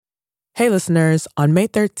Hey listeners, on May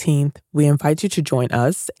 13th, we invite you to join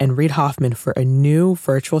us and Reid Hoffman for a new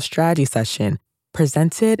virtual strategy session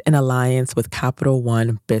presented in alliance with Capital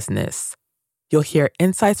One Business. You'll hear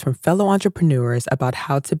insights from fellow entrepreneurs about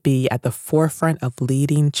how to be at the forefront of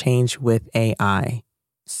leading change with AI.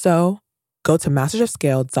 So, go to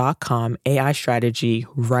mastersofscale.com AI strategy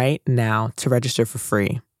right now to register for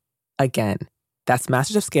free. Again, that's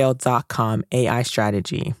mastersofscale.com AI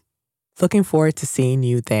strategy. Looking forward to seeing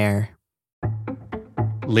you there.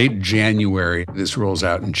 Late January, this rolls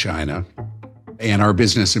out in China, and our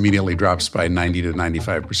business immediately drops by 90 to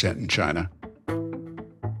 95% in China.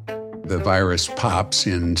 The virus pops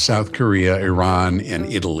in South Korea, Iran, and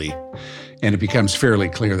Italy, and it becomes fairly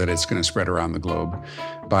clear that it's going to spread around the globe.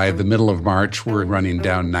 By the middle of March, we're running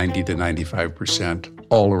down 90 to 95%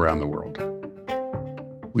 all around the world.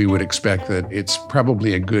 We would expect that it's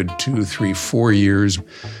probably a good 2, 3, 4 years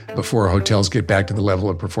before hotels get back to the level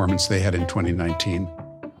of performance they had in 2019.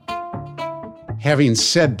 Having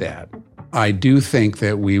said that, I do think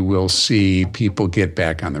that we will see people get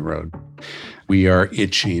back on the road. We are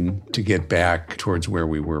itching to get back towards where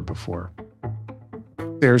we were before.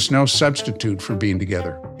 There's no substitute for being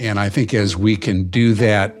together. And I think as we can do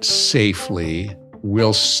that safely,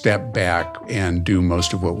 we'll step back and do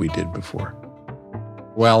most of what we did before.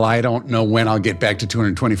 Well, I don't know when I'll get back to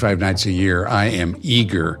 225 nights a year. I am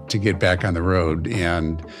eager to get back on the road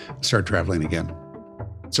and start traveling again.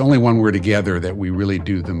 It's only when we're together that we really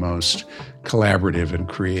do the most collaborative and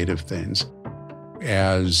creative things.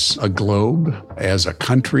 As a globe, as a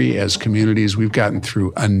country, as communities, we've gotten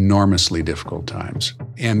through enormously difficult times.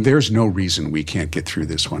 And there's no reason we can't get through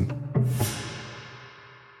this one.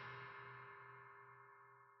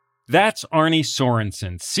 That's Arne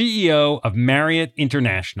Sorenson, CEO of Marriott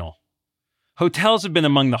International. Hotels have been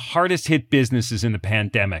among the hardest hit businesses in the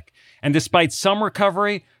pandemic, and despite some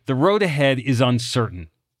recovery, the road ahead is uncertain.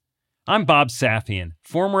 I'm Bob Safian,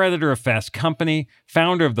 former editor of Fast Company,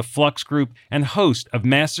 founder of the Flux Group, and host of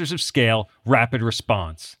Masters of Scale Rapid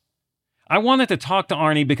Response. I wanted to talk to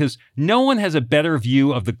Arne because no one has a better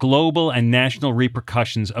view of the global and national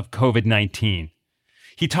repercussions of COVID-19.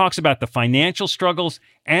 He talks about the financial struggles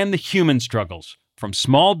and the human struggles, from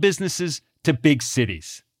small businesses to big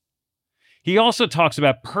cities. He also talks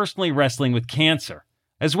about personally wrestling with cancer,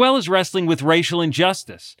 as well as wrestling with racial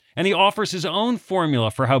injustice, and he offers his own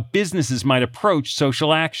formula for how businesses might approach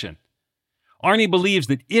social action. Arne believes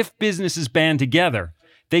that if businesses band together,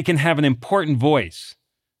 they can have an important voice.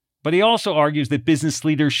 But he also argues that business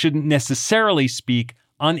leaders shouldn't necessarily speak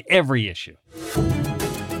on every issue.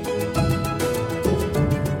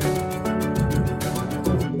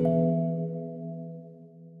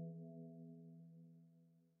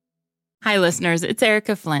 Hi, listeners. It's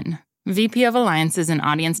Erica Flynn, VP of Alliances and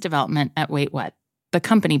Audience Development at Wait What, the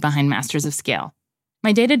company behind Masters of Scale.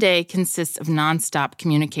 My day-to-day consists of nonstop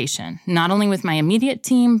communication, not only with my immediate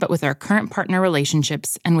team, but with our current partner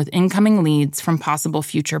relationships and with incoming leads from possible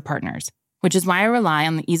future partners, which is why I rely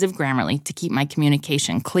on the ease of Grammarly to keep my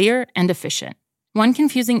communication clear and efficient. One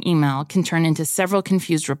confusing email can turn into several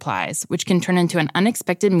confused replies, which can turn into an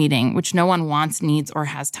unexpected meeting which no one wants, needs, or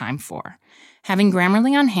has time for. Having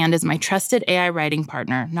Grammarly on hand as my trusted AI writing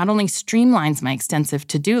partner not only streamlines my extensive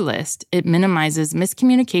to-do list, it minimizes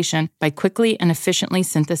miscommunication by quickly and efficiently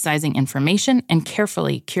synthesizing information and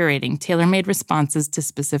carefully curating tailor-made responses to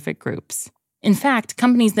specific groups. In fact,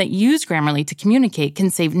 companies that use Grammarly to communicate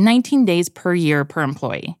can save 19 days per year per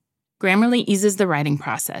employee. Grammarly eases the writing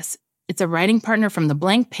process. It's a writing partner from the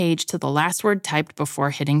blank page to the last word typed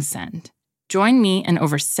before hitting send. Join me and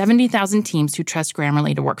over 70,000 teams who trust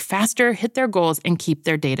Grammarly to work faster, hit their goals, and keep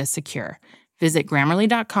their data secure. Visit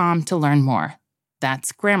Grammarly.com to learn more.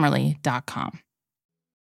 That's Grammarly.com.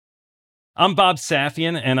 I'm Bob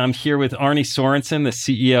Safian, and I'm here with Arne Sorenson, the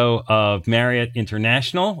CEO of Marriott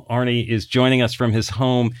International. Arne is joining us from his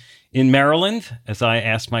home in Maryland as I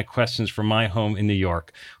ask my questions from my home in New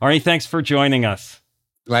York. Arne, thanks for joining us.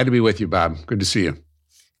 Glad to be with you, Bob. Good to see you.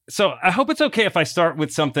 So I hope it's okay if I start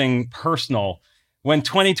with something personal. When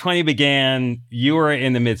 2020 began, you were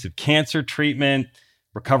in the midst of cancer treatment,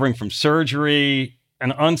 recovering from surgery,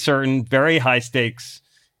 an uncertain, very high stakes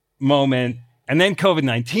moment. And then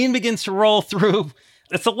COVID-19 begins to roll through.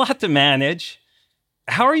 It's a lot to manage.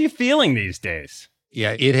 How are you feeling these days?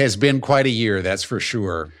 Yeah, it has been quite a year, that's for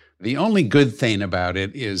sure. The only good thing about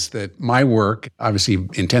it is that my work, obviously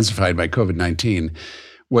intensified by COVID-19,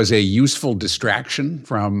 was a useful distraction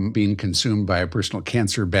from being consumed by a personal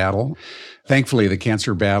cancer battle. Thankfully, the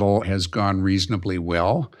cancer battle has gone reasonably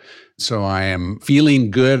well. So I am feeling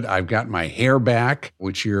good. I've got my hair back,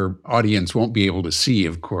 which your audience won't be able to see,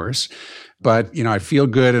 of course. But, I feel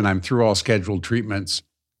good and I'm through all scheduled treatments.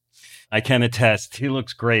 I can attest. He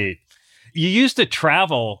looks great. You used to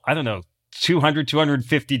travel, 200,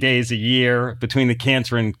 250 days a year between the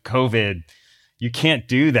cancer and COVID. You can't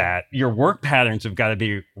do that. Your work patterns have got to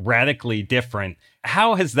be radically different.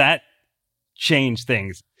 How has that changed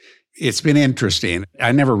things? It's been interesting.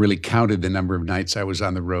 I never really counted the number of nights I was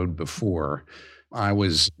on the road before. I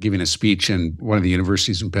was giving a speech in one of the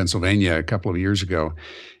universities in Pennsylvania a couple of years ago,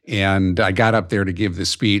 and I got up there to give the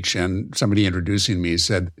speech, and somebody introducing me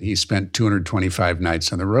said he spent 225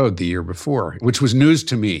 nights on the road the year before, which was news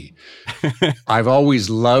to me. I've always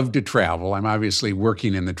loved to travel. I'm obviously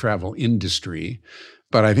working in the travel industry,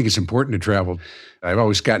 but I think it's important to travel. I've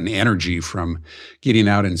always gotten energy from getting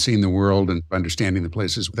out and seeing the world and understanding the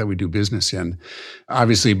places that we do business in.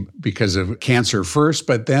 Obviously, because of cancer first,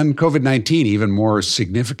 but then COVID-19 even more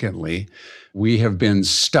significantly. We have been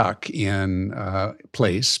stuck in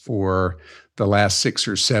place for the last 6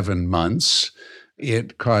 or 7 months.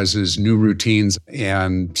 It causes new routines,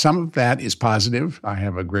 and some of that is positive. I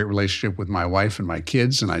have a great relationship with my wife and my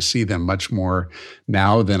kids, and I see them much more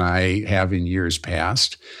now than I have in years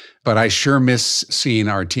past. But I sure miss seeing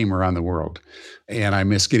our team around the world. And I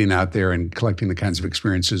miss getting out there and collecting the kinds of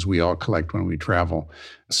experiences we all collect when we travel.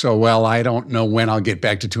 So while I don't know when I'll get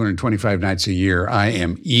back to 225 nights a year, I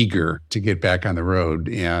am eager to get back on the road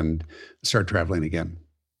and start traveling again.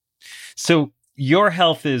 So your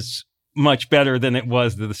health is much better than it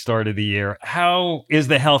was at the start of the year. How is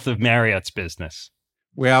the health of Marriott's business?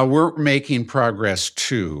 Well, we're making progress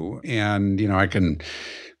too. And, I can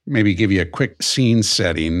maybe give you a quick scene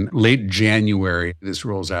setting. Late January, this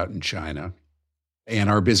rolls out in China, and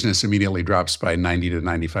our business immediately drops by 90 to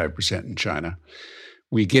 95% in China.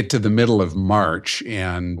 We get to the middle of March,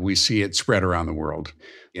 and we see it spread around the world.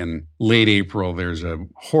 In late April, there's a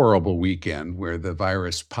horrible weekend where the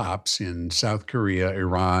virus pops in South Korea,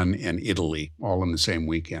 Iran, and Italy, all in the same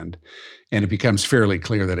weekend. And it becomes fairly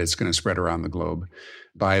clear that it's going to spread around the globe.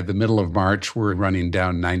 By the middle of March, we're running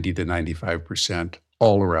down 90 to 95%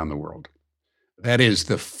 all around the world. That is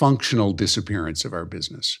the functional disappearance of our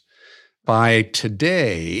business. By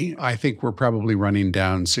today, I think we're probably running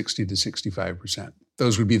down 60 to 65%.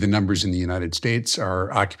 Those would be the numbers in the United States.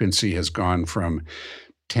 Our occupancy has gone from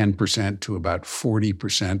 10% to about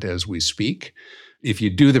 40% as we speak. If you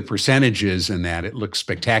do the percentages in that, it looks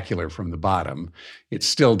spectacular from the bottom. It's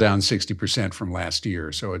still down 60% from last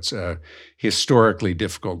year. So it's a historically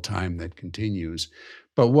difficult time that continues.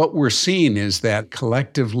 But what we're seeing is that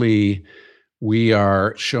collectively, we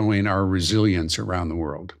are showing our resilience around the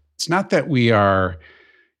world. It's not that we are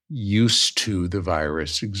used to the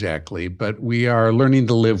virus exactly, but we are learning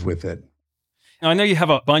to live with it. Now, I know you have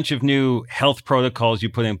a bunch of new health protocols you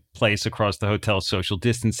put in place across the hotel, social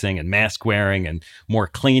distancing and mask wearing and more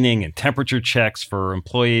cleaning and temperature checks for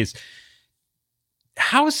employees.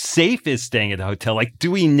 How safe is staying at a hotel?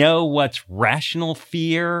 Do we know what's rational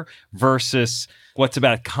fear versus what's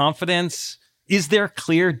about confidence? Is there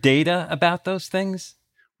clear data about those things?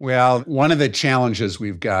 Well, one of the challenges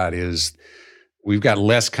we've got is we've got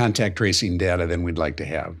less contact tracing data than we'd like to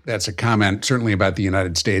have. That's a comment certainly about the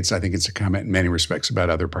United States. I think it's a comment in many respects about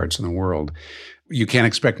other parts of the world. You can't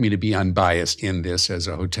expect me to be unbiased in this as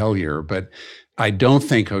a hotelier, but I don't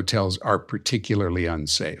think hotels are particularly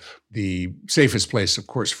unsafe. The safest place, of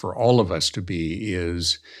course, for all of us to be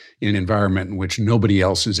is in an environment in which nobody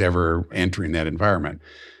else is ever entering that environment.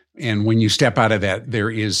 And when you step out of that, there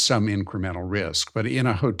is some incremental risk. But in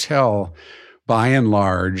a hotel, by and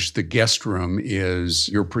large, the guest room is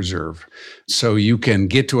your preserve. So you can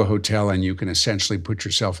get to a hotel and you can essentially put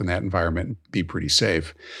yourself in that environment and be pretty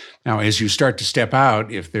safe. Now, as you start to step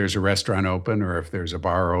out, if there's a restaurant open or if there's a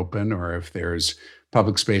bar open or if there's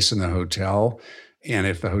public space in the hotel, and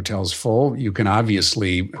if the hotel's full, you can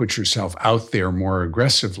obviously put yourself out there more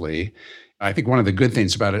aggressively. I think one of the good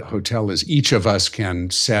things about a hotel is each of us can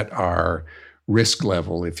set our risk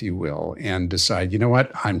level, if you will, and decide, you know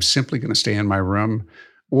what, I'm simply going to stay in my room.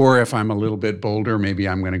 Or if I'm a little bit bolder, maybe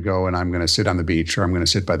I'm going to go and I'm going to sit on the beach or I'm going to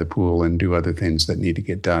sit by the pool and do other things that need to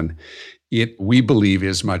get done. It, we believe,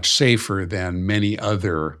 is much safer than many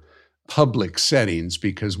other public settings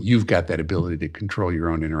because you've got that ability to control your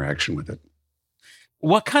own interaction with it.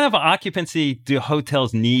 What kind of occupancy do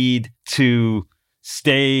hotels need to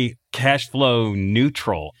stay cash flow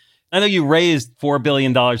neutral? I know you raised $4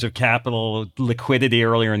 billion of capital liquidity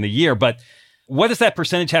earlier in the year, but What does that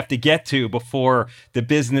percentage have to get to before the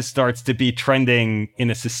business starts to be trending in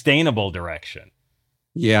a sustainable direction?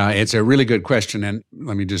 Yeah, it's a really good question. And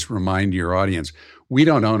let me just remind your audience, we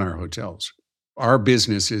don't own our hotels. Our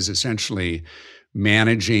business is essentially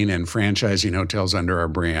managing and franchising hotels under our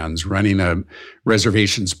brands, running a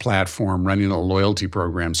reservations platform, running a loyalty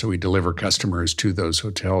program so we deliver customers to those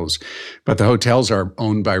hotels. But the hotels are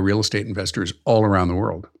owned by real estate investors all around the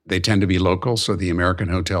world. They tend to be local, so the American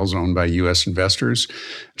hotels owned by U.S. investors,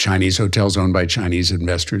 Chinese hotels owned by Chinese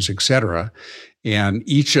investors, et cetera. And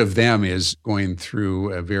each of them is going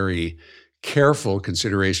through a very careful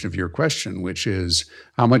consideration of your question, which is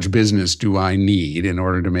how much business do I need in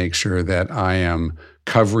order to make sure that I am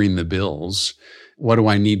covering the bills? What do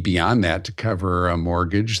I need beyond that to cover a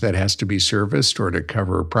mortgage that has to be serviced or to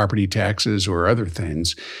cover property taxes or other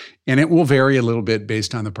things? And it will vary a little bit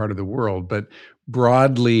based on the part of the world, but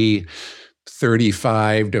broadly,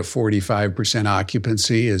 35 to 45%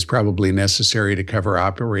 occupancy is probably necessary to cover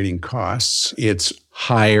operating costs. It's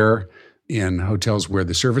higher in hotels where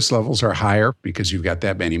the service levels are higher because you've got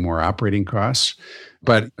that many more operating costs.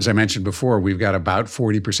 But as I mentioned before, we've got about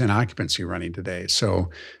 40% occupancy running today. So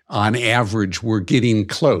on average, we're getting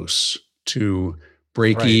close to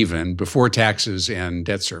break even before taxes and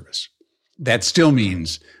debt service. That still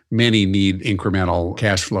means many need incremental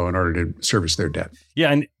cash flow in order to service their debt.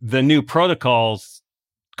 Yeah, and the new protocols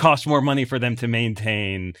cost more money for them to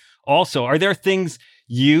maintain. Also, are there things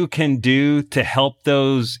you can do to help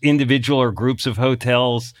those individual or groups of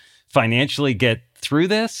hotels financially get through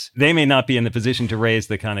this? They may not be in the position to raise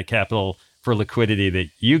the kind of capital for liquidity that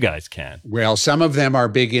you guys can. Well, some of them are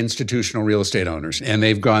big institutional real estate owners, and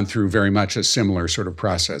they've gone through very much a similar sort of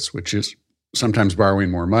process, which is sometimes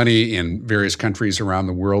borrowing more money. In various countries around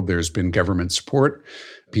the world, there's been government support.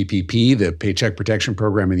 PPP, the Paycheck Protection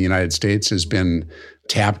Program in the United States, has been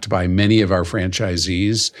tapped by many of our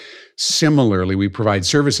franchisees. Similarly, we provide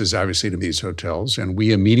services, obviously, to these hotels, and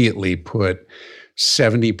we immediately put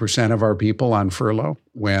 70% of our people on furlough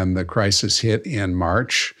when the crisis hit in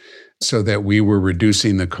March, so that we were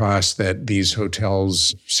reducing the costs that these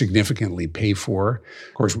hotels significantly pay for.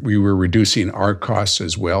 Of course, we were reducing our costs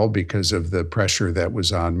as well because of the pressure that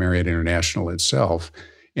was on Marriott International itself.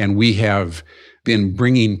 And we have been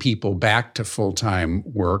bringing people back to full-time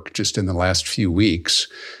work just in the last few weeks.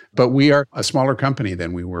 But we are a smaller company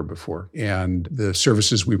than we were before. And the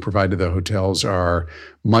services we provide to the hotels are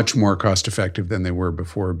much more cost-effective than they were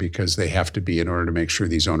before because they have to be in order to make sure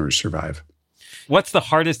these owners survive. What's the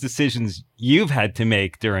hardest decisions you've had to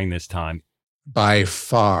make during this time? By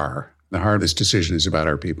far, the hardest decision is about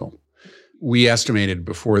our people. We estimated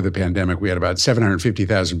before the pandemic, we had about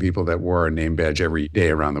 750,000 people that wore a name badge every day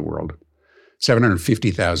around the world.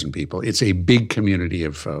 750,000 people. It's a big community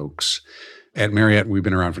of folks. At Marriott, we've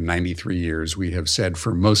been around for 93 years. We have said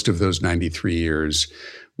for most of those 93 years,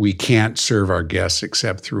 we can't serve our guests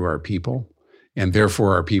except through our people. And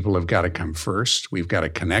therefore, our people have got to come first. We've got to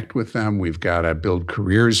connect with them. We've got to build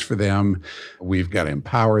careers for them. We've got to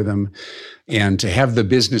empower them. And to have the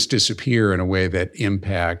business disappear in a way that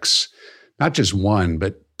impacts not just one,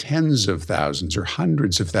 but tens of thousands or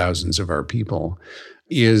hundreds of thousands of our people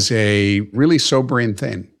is a really sobering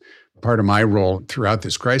thing. Part of my role throughout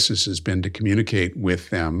this crisis has been to communicate with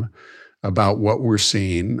them about what we're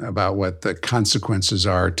seeing, about what the consequences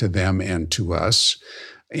are to them and to us.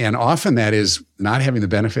 And often that is not having the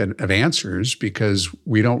benefit of answers because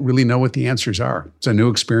we don't really know what the answers are. It's a new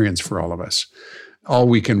experience for all of us. All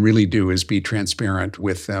we can really do is be transparent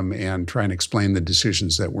with them and try and explain the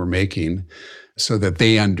decisions that we're making so that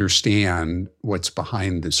they understand what's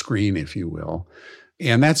behind the screen, if you will.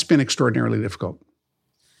 And that's been extraordinarily difficult.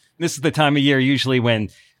 This is the time of year usually when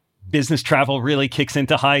business travel really kicks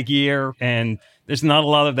into high gear, and there's not a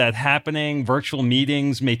lot of that happening. Virtual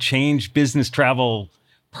meetings may change business travel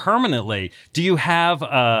permanently. Do you have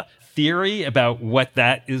a theory about what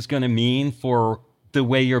that is going to mean for the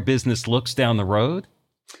way your business looks down the road?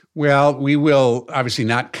 Well, we will obviously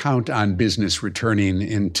not count on business returning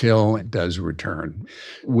until it does return.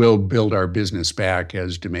 We'll build our business back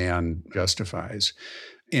as demand justifies.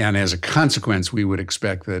 And as a consequence, we would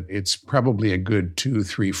expect that it's probably a good 2,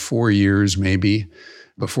 3, 4 years maybe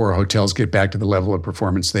before hotels get back to the level of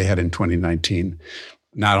performance they had in 2019.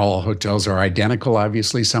 Not all hotels are identical,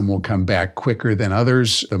 obviously. Some will come back quicker than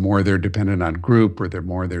others. The more they're dependent on group or the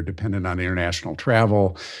more they're dependent on international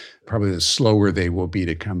travel, probably the slower they will be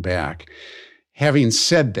to come back. Having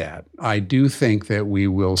said that, I do think that we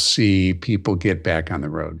will see people get back on the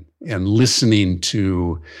road. and listening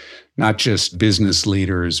to not just business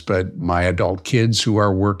leaders, but my adult kids who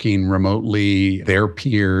are working remotely, their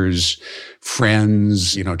peers,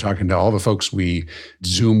 friends, talking to all the folks we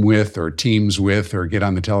Zoom with or Teams with or get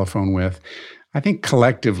on the telephone with. I think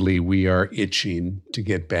collectively we are itching to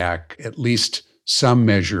get back at least some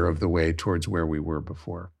measure of the way towards where we were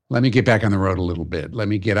before. Let me get back on the road a little bit. Let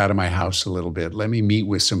me get out of my house a little bit. Let me meet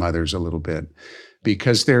with some others a little bit,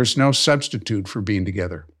 because there's no substitute for being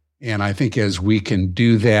together. And I think as we can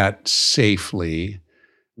do that safely,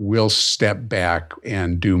 we'll step back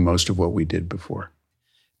and do most of what we did before.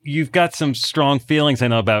 You've got some strong feelings, I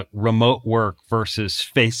know, about remote work versus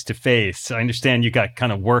face-to-face. I understand you got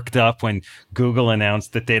kind of worked up when Google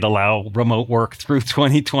announced that they'd allow remote work through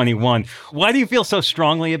 2021. Why do you feel so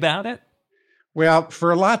strongly about it? Well,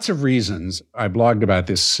 for lots of reasons. I blogged about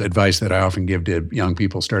this advice that I often give to young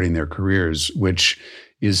people starting their careers, which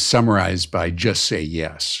is summarized by just say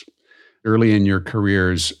yes. Early in your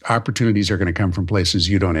careers, opportunities are going to come from places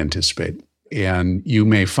you don't anticipate. And you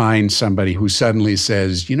may find somebody who suddenly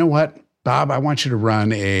says, you know what, Bob, I want you to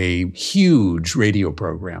run a huge radio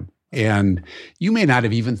program. And you may not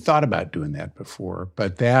have even thought about doing that before,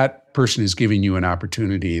 but that person is giving you an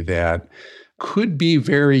opportunity that could be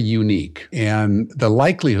very unique. And the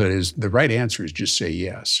likelihood is the right answer is just say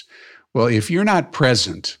yes. Well, if you're not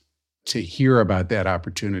present to hear about that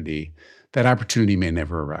opportunity may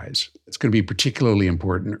never arise. It's going to be particularly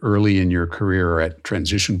important early in your career or at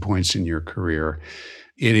transition points in your career.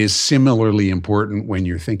 It is similarly important when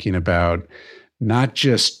you're thinking about not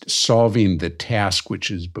just solving the task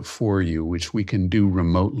which is before you, which we can do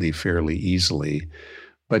remotely fairly easily,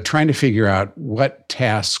 but trying to figure out what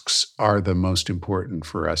tasks are the most important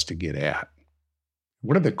for us to get at.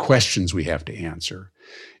 What are the questions we have to answer?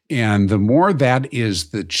 And the more that is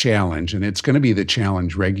the challenge, and it's going to be the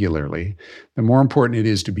challenge regularly, the more important it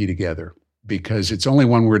is to be together, because it's only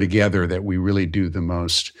when we're together that we really do the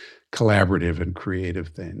most collaborative and creative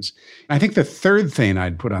things. I think the third thing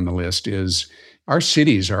I'd put on the list is our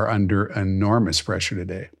cities are under enormous pressure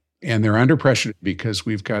today. And they're under pressure because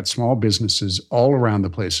we've got small businesses all around the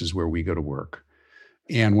places where we go to work.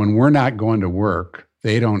 And when we're not going to work,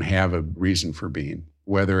 they don't have a reason for being,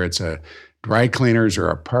 whether it's a dry cleaners or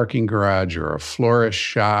a parking garage or a florist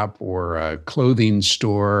shop or a clothing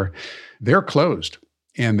store. They're closed,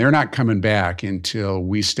 and they're not coming back until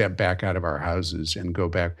we step back out of our houses and go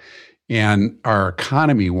back. And our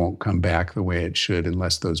economy won't come back the way it should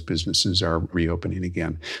unless those businesses are reopening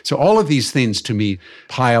again. So all of these things to me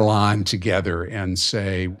pile on together and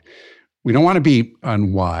say, we don't want to be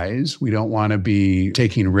unwise. We don't want to be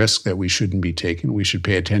taking risks that we shouldn't be taking. We should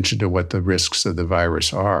pay attention to what the risks of the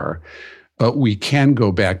virus are. But we can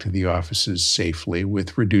go back to the offices safely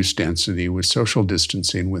with reduced density, with social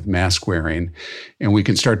distancing, with mask wearing, and we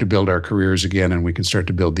can start to build our careers again, and we can start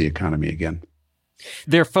to build the economy again.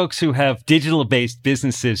 There are folks who have digital-based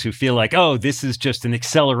businesses who feel like, oh, this is just an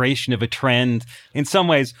acceleration of a trend. In some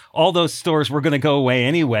ways, all those stores were going to go away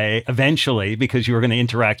anyway, eventually, because you were going to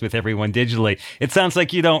interact with everyone digitally. It sounds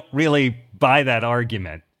like you don't really buy that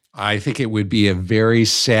argument. I think it would be a very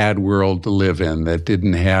sad world to live in that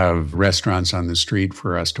didn't have restaurants on the street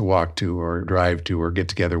for us to walk to or drive to or get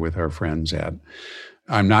together with our friends at.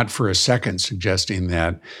 I'm not for a second suggesting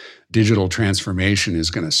that digital transformation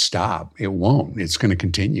is going to stop. It won't. It's going to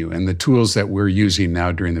continue. And the tools that we're using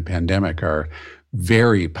now during the pandemic are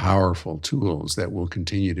very powerful tools that will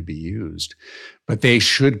continue to be used. But they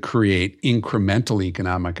should create incremental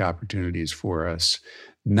economic opportunities for us,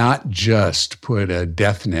 not just put a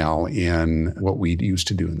death knell in what we used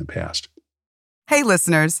to do in the past. Hey,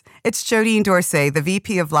 listeners. It's Jodine Dorsey, the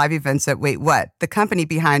VP of Live Events at Wait What, the company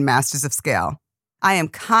behind Masters of Scale. I am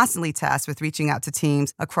constantly tasked with reaching out to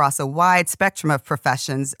teams across a wide spectrum of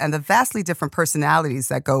professions and the vastly different personalities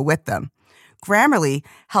that go with them. Grammarly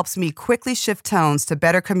helps me quickly shift tones to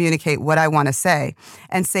better communicate what I want to say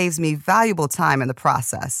and saves me valuable time in the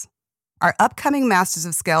process. Our upcoming Masters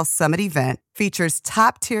of Scale Summit event features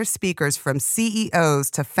top-tier speakers from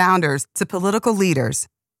CEOs to founders to political leaders.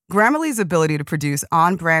 Grammarly's ability to produce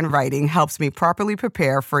on-brand writing helps me properly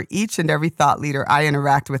prepare for each and every thought leader I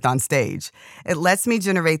interact with on stage. It lets me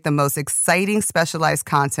generate the most exciting specialized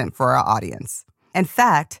content for our audience. In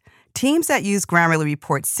fact, teams that use Grammarly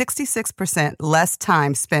report 66% less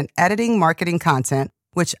time spent editing marketing content,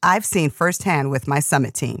 which I've seen firsthand with my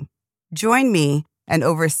Summit team. Join me and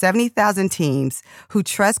over 70,000 teams who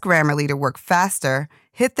trust Grammarly to work faster,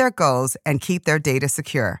 hit their goals, and keep their data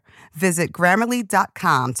secure. Visit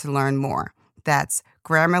Grammarly.com to learn more. That's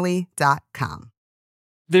Grammarly.com.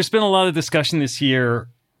 There's been a lot of discussion this year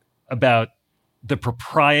about the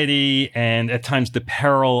propriety and at times the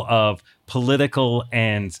peril of political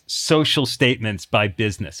and social statements by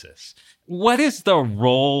businesses. What is the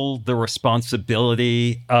role, the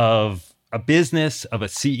responsibility of a business, of a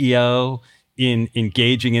CEO in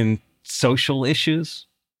engaging in social issues?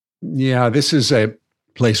 Yeah, this is a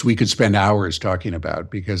place we could spend hours talking about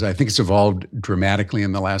because I think it's evolved dramatically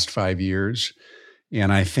in the last 5 years.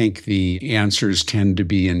 And I think the answers tend to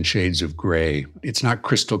be in shades of gray. It's not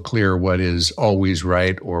crystal clear what is always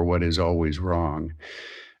right or what is always wrong.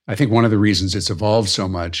 I think one of the reasons it's evolved so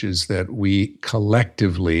much is that we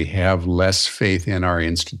collectively have less faith in our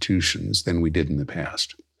institutions than we did in the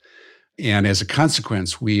past. And as a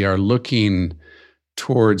consequence, we are looking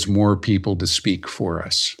towards more people to speak for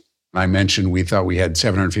us. I mentioned we thought we had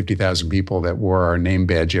 750,000 people that wore our name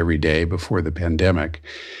badge every day before the pandemic.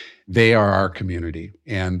 They are our community,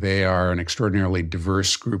 and they are an extraordinarily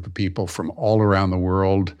diverse group of people from all around the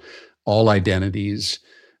world, all identities,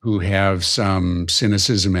 who have some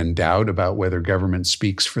cynicism and doubt about whether government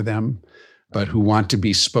speaks for them, but who want to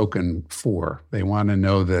be spoken for. They want to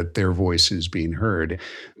know that their voice is being heard.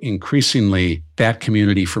 Increasingly, that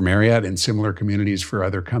community for Marriott and similar communities for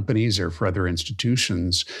other companies or for other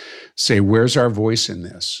institutions say, where's our voice in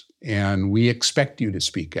this? And we expect you to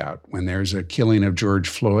speak out. When there's a killing of George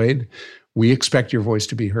Floyd, we expect your voice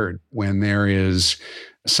to be heard. When there is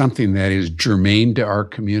something that is germane to our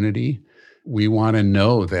community, we want to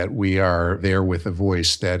know that we are there with a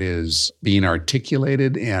voice that is being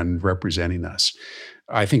articulated and representing us.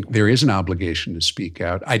 I think there is an obligation to speak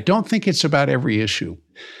out. I don't think it's about every issue.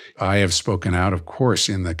 I have spoken out, of course,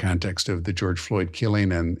 in the context of the George Floyd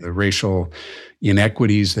killing and the racial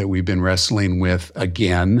inequities that we've been wrestling with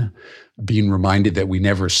again, being reminded that we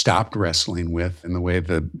never stopped wrestling with in the way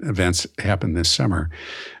the events happened this summer.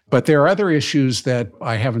 But there are other issues that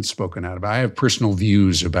I haven't spoken out about. I have personal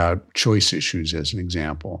views about choice issues, as an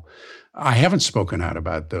example. I haven't spoken out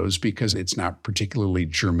about those because it's not particularly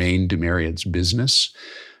germane to Marriott's business.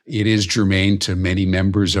 It is germane to many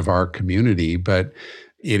members of our community, but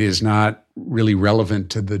it is not really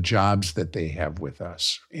relevant to the jobs that they have with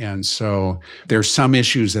us. And so there's some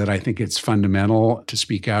issues that I think it's fundamental to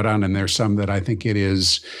speak out on, and there's some that I think it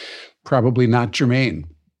is probably not germane.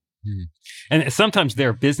 And sometimes there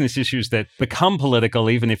are business issues that become political,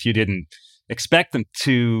 even if you didn't expect them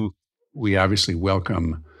to. We obviously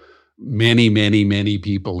welcome many, many, many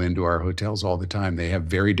people into our hotels all the time. They have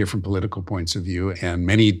very different political points of view, and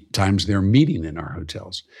many times they're meeting in our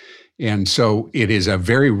hotels. And so it is a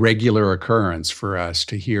very regular occurrence for us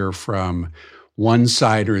to hear from one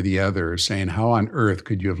side or the other saying, how on earth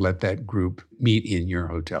could you have let that group meet in your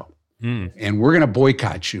hotel? And we're going to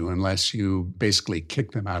boycott you unless you basically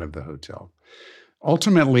kick them out of the hotel.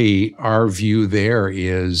 Ultimately, our view there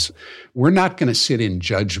is we're not going to sit in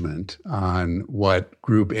judgment on what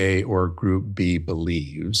Group A or Group B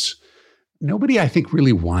believes. Nobody, I think,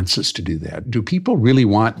 really wants us to do that. Do people really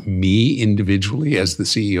want me individually as the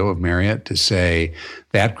CEO of Marriott to say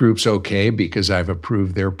that group's okay because I've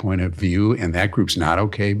approved their point of view and that group's not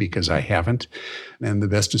okay because I haven't? And the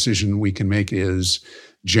best decision we can make is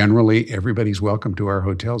generally everybody's welcome to our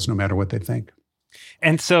hotels no matter what they think.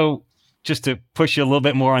 And so just to push you a little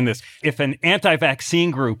bit more on this, if an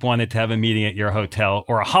anti-vaccine group wanted to have a meeting at your hotel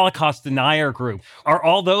or a Holocaust denier group, are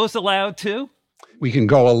all those allowed too? We can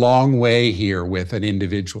go a long way here with an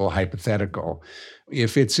individual hypothetical.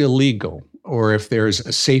 If it's illegal or if there's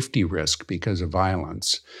a safety risk because of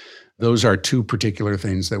violence, those are two particular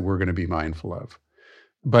things that we're going to be mindful of.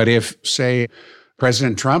 But if, say,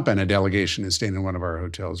 President Trump and a delegation is staying in one of our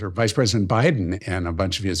hotels, or Vice President Biden and a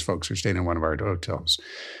bunch of his folks are staying in one of our hotels,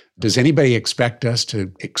 does anybody expect us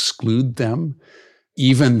to exclude them,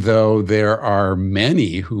 even though there are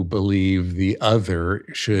many who believe the other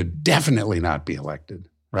should definitely not be elected,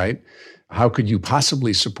 right? How could you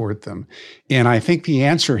possibly support them? And I think the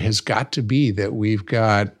answer has got to be that we've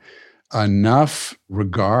got enough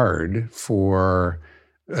regard for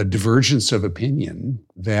a divergence of opinion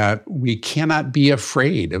that we cannot be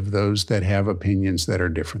afraid of those that have opinions that are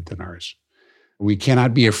different than ours. We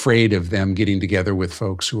cannot be afraid of them getting together with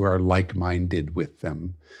folks who are like-minded with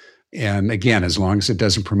them. And again, as long as it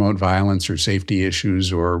doesn't promote violence or safety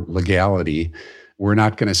issues or legality, we're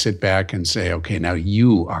not going to sit back and say, okay, now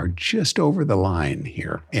you are just over the line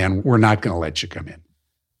here, and we're not going to let you come in.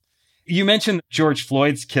 You mentioned George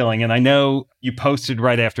Floyd's killing, and I know you posted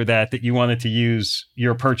right after that you wanted to use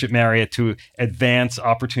your perch at Marriott to advance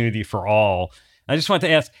opportunity for all. I just want to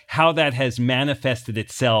ask how that has manifested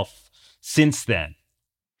itself since then.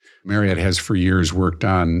 Marriott has for years worked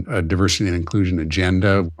on a diversity and inclusion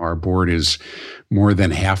agenda. Our board is more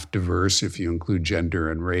than half diverse if you include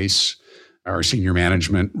gender and race. Our senior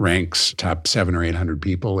management ranks top 700 or 800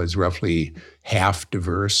 people as roughly half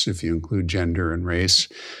diverse, if you include gender and race.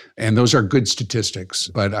 And those are good statistics.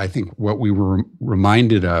 But I think what we were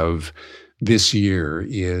reminded of this year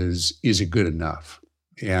is it good enough?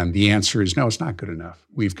 And the answer is no, it's not good enough.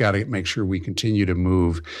 We've got to make sure we continue to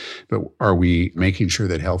move, but are we making sure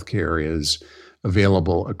that healthcare is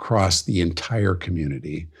available across the entire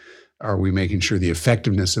community? Are we making sure the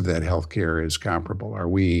effectiveness of that healthcare is comparable? Are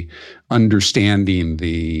we understanding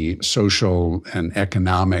the social and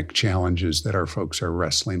economic challenges that our folks are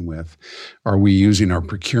wrestling with? Are we using our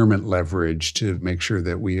procurement leverage to make sure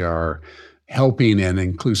that we are helping an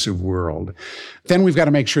inclusive world? Then we've got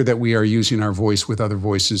to make sure that we are using our voice with other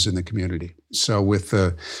voices in the community. So with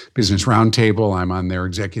the Business Roundtable, I'm on their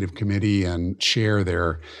executive committee and chair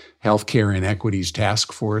their Healthcare Inequities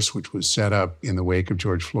Task Force, which was set up in the wake of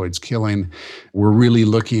George Floyd's killing. We're really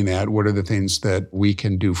looking at what are the things that we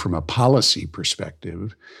can do from a policy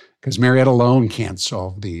perspective, because Marriott alone can't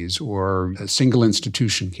solve these, or a single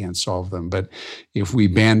institution can't solve them. But if we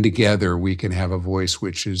band together, we can have a voice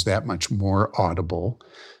which is that much more audible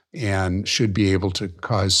and should be able to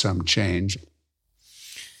cause some change.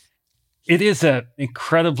 It is an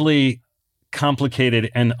incredibly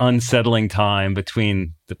complicated and unsettling time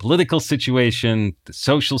between the political situation, the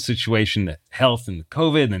social situation, the health and the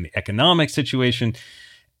COVID, and the economic situation.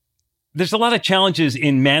 There's a lot of challenges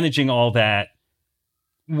in managing all that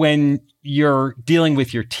when you're dealing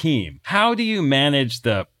with your team. How do you manage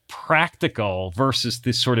the practical versus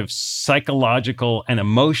this sort of psychological and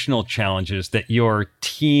emotional challenges that your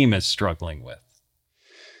team is struggling with?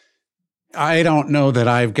 I don't know that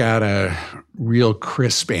I've got a real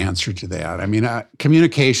crisp answer to that. I mean,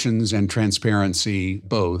 communications and transparency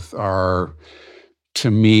both are, to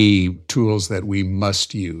me, tools that we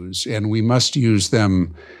must use. And we must use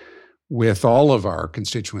them with all of our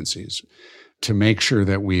constituencies to make sure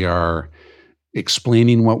that we are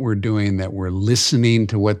explaining what we're doing, that we're listening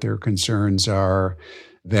to what their concerns are,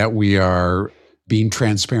 that we are being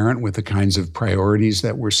transparent with the kinds of priorities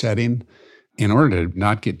that we're setting. In order to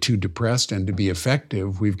not get too depressed and to be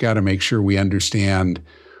effective, we've got to make sure we understand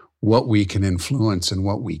what we can influence and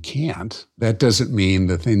what we can't. That doesn't mean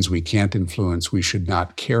the things we can't influence we should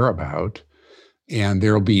not care about. And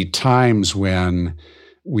there'll be times when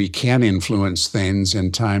we can influence things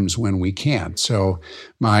and times when we can't. So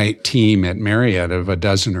my team at Marriott of a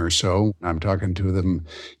dozen or so, I'm talking to them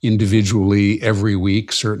individually every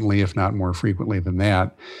week, certainly, if not more frequently than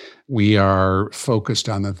that. We are focused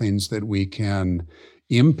on the things that we can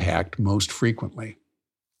impact most frequently.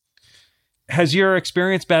 Has your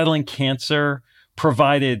experience battling cancer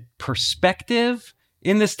provided perspective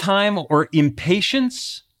in this time, or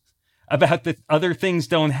impatience about that other things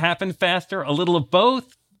don't happen faster? A little of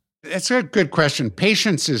both? That's a good question.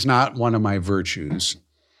 Patience is not one of my virtues.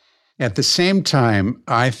 At the same time,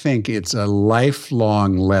 I think it's a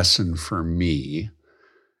lifelong lesson for me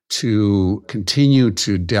to continue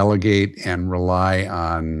to delegate and rely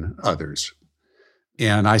on others.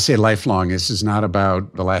 And I say lifelong, this is not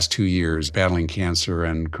about the last 2 years battling cancer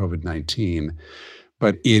and COVID-19,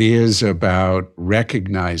 but it is about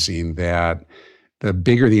recognizing that the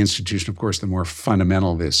bigger the institution, of course, the more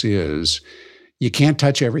fundamental this is. You can't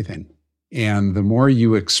touch everything. And the more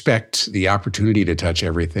you expect the opportunity to touch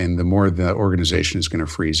everything, the more the organization is going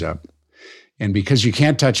to freeze up. And because you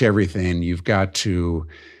can't touch everything, you've got to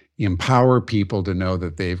empower people to know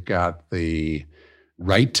that they've got the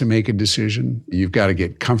right to make a decision. You've got to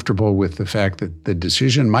get comfortable with the fact that the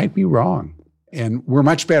decision might be wrong. And we're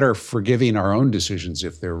much better forgiving our own decisions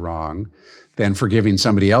if they're wrong than forgiving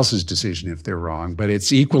somebody else's decision if they're wrong. But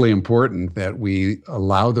it's equally important that we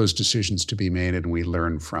allow those decisions to be made and we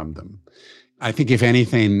learn from them. I think, if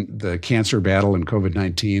anything, the cancer battle and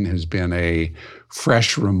COVID-19 has been a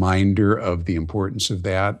fresh reminder of the importance of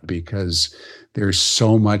that, because there's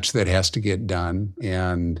so much that has to get done,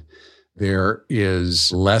 and there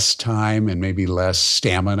is less time and maybe less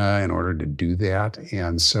stamina in order to do that.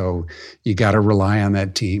 And so you got to rely on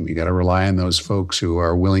that team. You got to rely on those folks who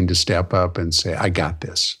are willing to step up and say, I got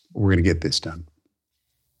this. We're going to get this done.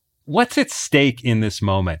 What's at stake in this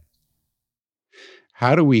moment?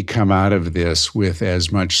 How do we come out of this with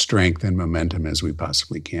as much strength and momentum as we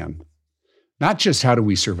possibly can? Not just how do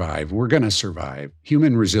we survive. We're going to survive.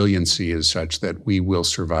 Human resiliency is such that we will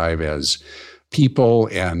survive as people,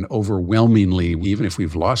 and overwhelmingly, even if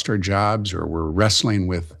we've lost our jobs or we're wrestling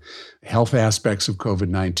with health aspects of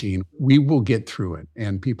COVID-19, we will get through it.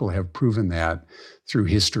 And people have proven that through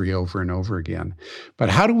history over and over again. But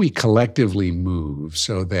how do we collectively move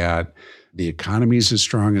so that the economy is as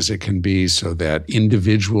strong as it can be, so that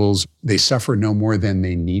individuals, they suffer no more than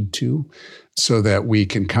they need to, so that we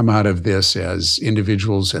can come out of this as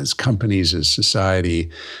individuals, as companies, as society,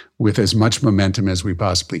 with as much momentum as we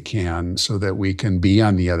possibly can, so that we can be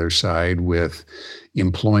on the other side with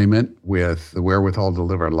employment, with the wherewithal to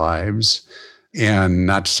live our lives, and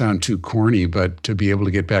not to sound too corny, but to be able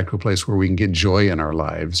to get back to a place where we can get joy in our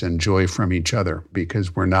lives and joy from each other,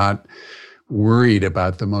 because we're not worried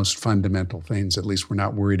about the most fundamental things. At least we're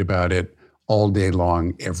not worried about it all day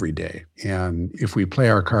long, every day. And if we play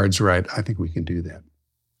our cards right, I think we can do that.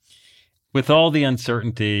 With all the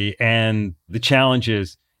uncertainty and the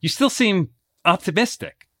challenges, you still seem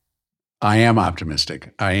optimistic. I am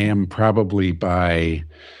optimistic. I am probably by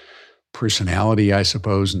personality, I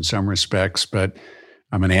suppose, in some respects, but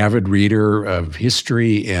I'm an avid reader of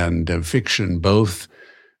history and of fiction. Both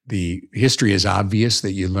the history is obvious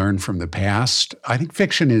that you learn from the past. I think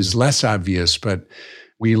fiction is less obvious, but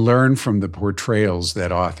we learn from the portrayals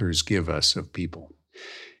that authors give us of people.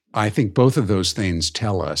 I think both of those things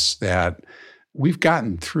tell us that we've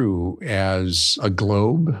gotten through, as a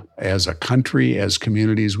globe, as a country, as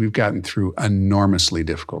communities, we've gotten through enormously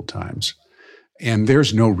difficult times. And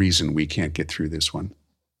there's no reason we can't get through this one.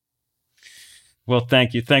 Well,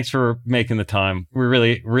 thank you. Thanks for making the time. We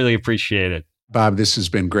really, really appreciate it. Bob, this has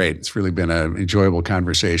been great. It's really been an enjoyable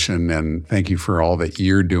conversation, and thank you for all that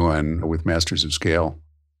you're doing with Masters of Scale.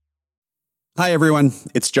 Hi, everyone.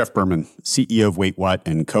 It's Jeff Berman, CEO of Wait What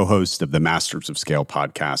and co-host of the Masters of Scale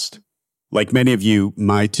podcast. Like many of you,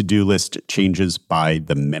 my to-do list changes by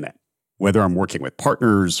the minute. Whether I'm working with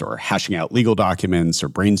partners or hashing out legal documents or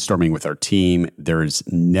brainstorming with our team, there's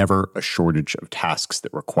never a shortage of tasks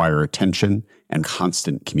that require attention and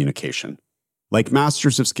constant communication. Like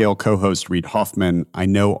Masters of Scale co-host Reid Hoffman, I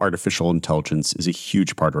know artificial intelligence is a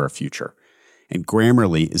huge part of our future, and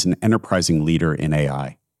Grammarly is an enterprising leader in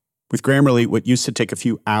AI. With Grammarly, what used to take a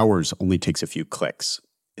few hours only takes a few clicks.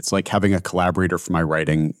 It's like having a collaborator for my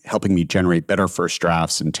writing, helping me generate better first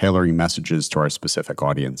drafts and tailoring messages to our specific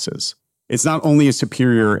audiences. It's not only a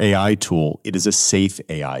superior AI tool, it is a safe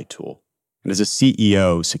AI tool. And as a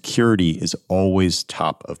CEO, security is always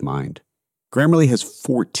top of mind. Grammarly has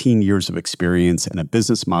 14 years of experience and a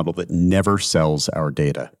business model that never sells our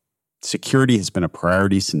data. Security has been a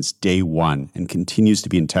priority since day one and continues to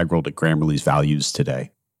be integral to Grammarly's values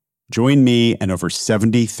today. Join me and over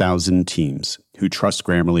 70,000 teams who trust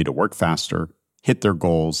Grammarly to work faster, hit their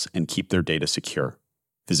goals, and keep their data secure.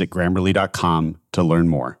 Visit Grammarly.com to learn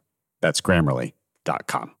more. That's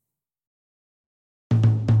Grammarly.com.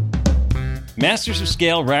 Masters of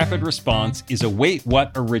Scale Rapid Response is a Wait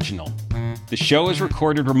What original. The show is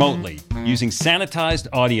recorded remotely using sanitized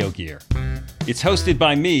audio gear. It's hosted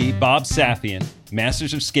by me, Bob Safian,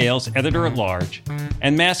 Masters of Scale's editor-at-large,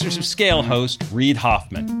 and Masters of Scale host Reid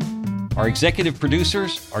Hoffman. Our executive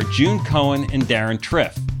producers are June Cohen and Darren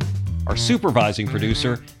Triff. Our supervising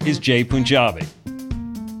producer is Jay Punjabi.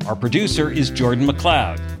 Our producer is Jordan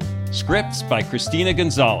McLeod. Scripts by Christina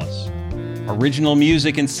Gonzalez. Original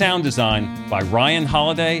music and sound design by Ryan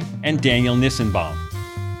Holiday and Daniel Nissenbaum.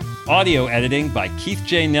 Audio editing by Keith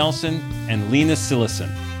J. Nelson and Lena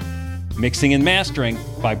Sillison. Mixing and mastering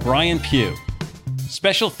by Brian Pugh.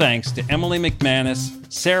 Special thanks to Emily McManus,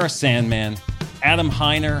 Sarah Sandman, Adam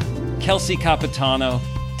Heiner, Kelsey Capitano,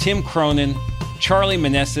 Tim Cronin, Charlie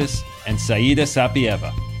Meneses, and Saida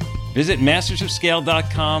Sapieva. Visit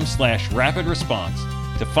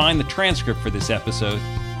mastersofscale.com/rapidresponse to find the transcript for this episode,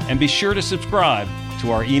 and be sure to subscribe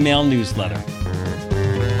to our email newsletter.